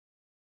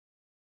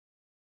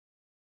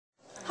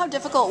How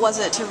difficult was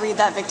it to read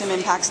that victim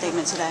impact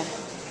statement today?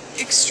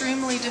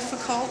 Extremely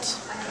difficult.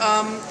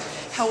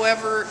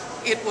 However,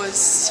 it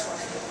was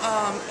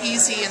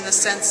easy in the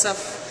sense of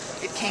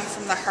it came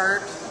from the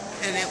heart,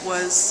 and it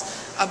was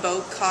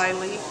about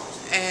Kylie,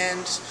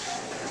 and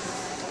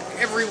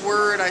every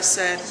word I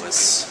said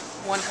was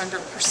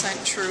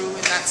 100% true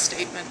in that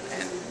statement,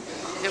 and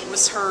it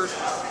was her.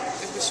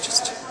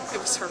 It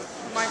was her.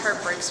 My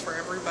heart breaks for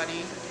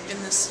everybody in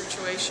this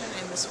situation,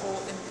 in this whole,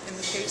 in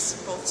the case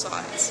of both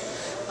sides.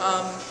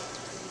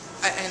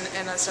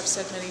 And as I've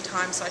said many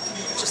times, I can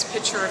just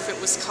picture if it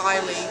was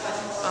Kylie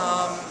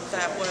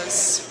that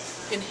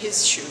was in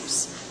his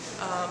shoes.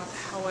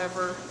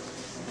 However,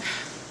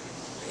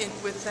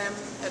 with them,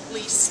 at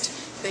least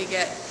they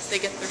get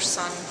their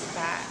son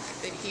back.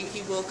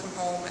 He will come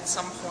home at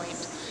some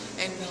point,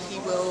 and he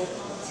will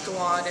go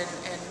on and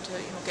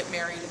get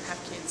married and have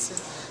kids. And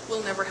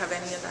we'll never have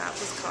any of that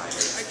with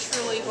Kylie. I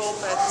truly hope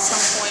at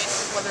some point,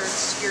 whether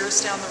it's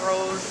years down the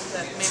road,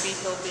 that maybe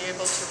he'll be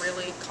able to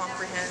really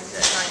comprehend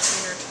at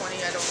 19 or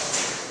 20. I don't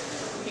think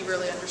he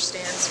really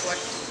understands what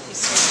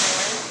he's taking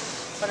away.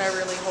 But I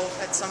really hope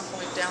at some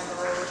point down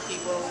the road he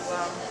will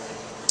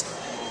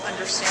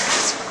understand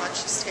just how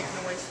much he's taken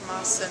away from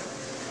us, and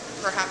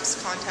perhaps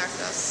contact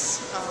us,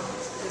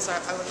 because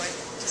I would like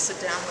to sit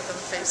down with him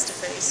face to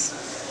face,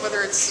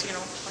 whether it's,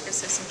 like I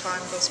say, some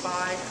time goes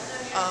by,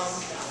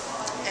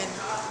 and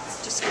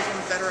just give him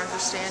a better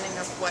understanding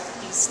of what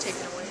he's taken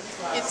away.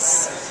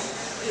 It's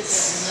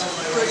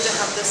good to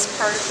have this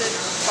part of it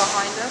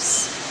behind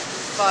us,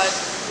 but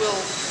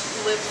we'll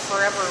live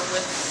forever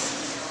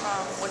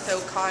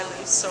without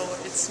Kylie, so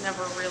it's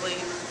never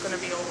really going to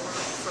be over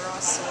for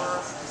us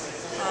or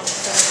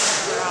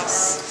for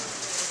us.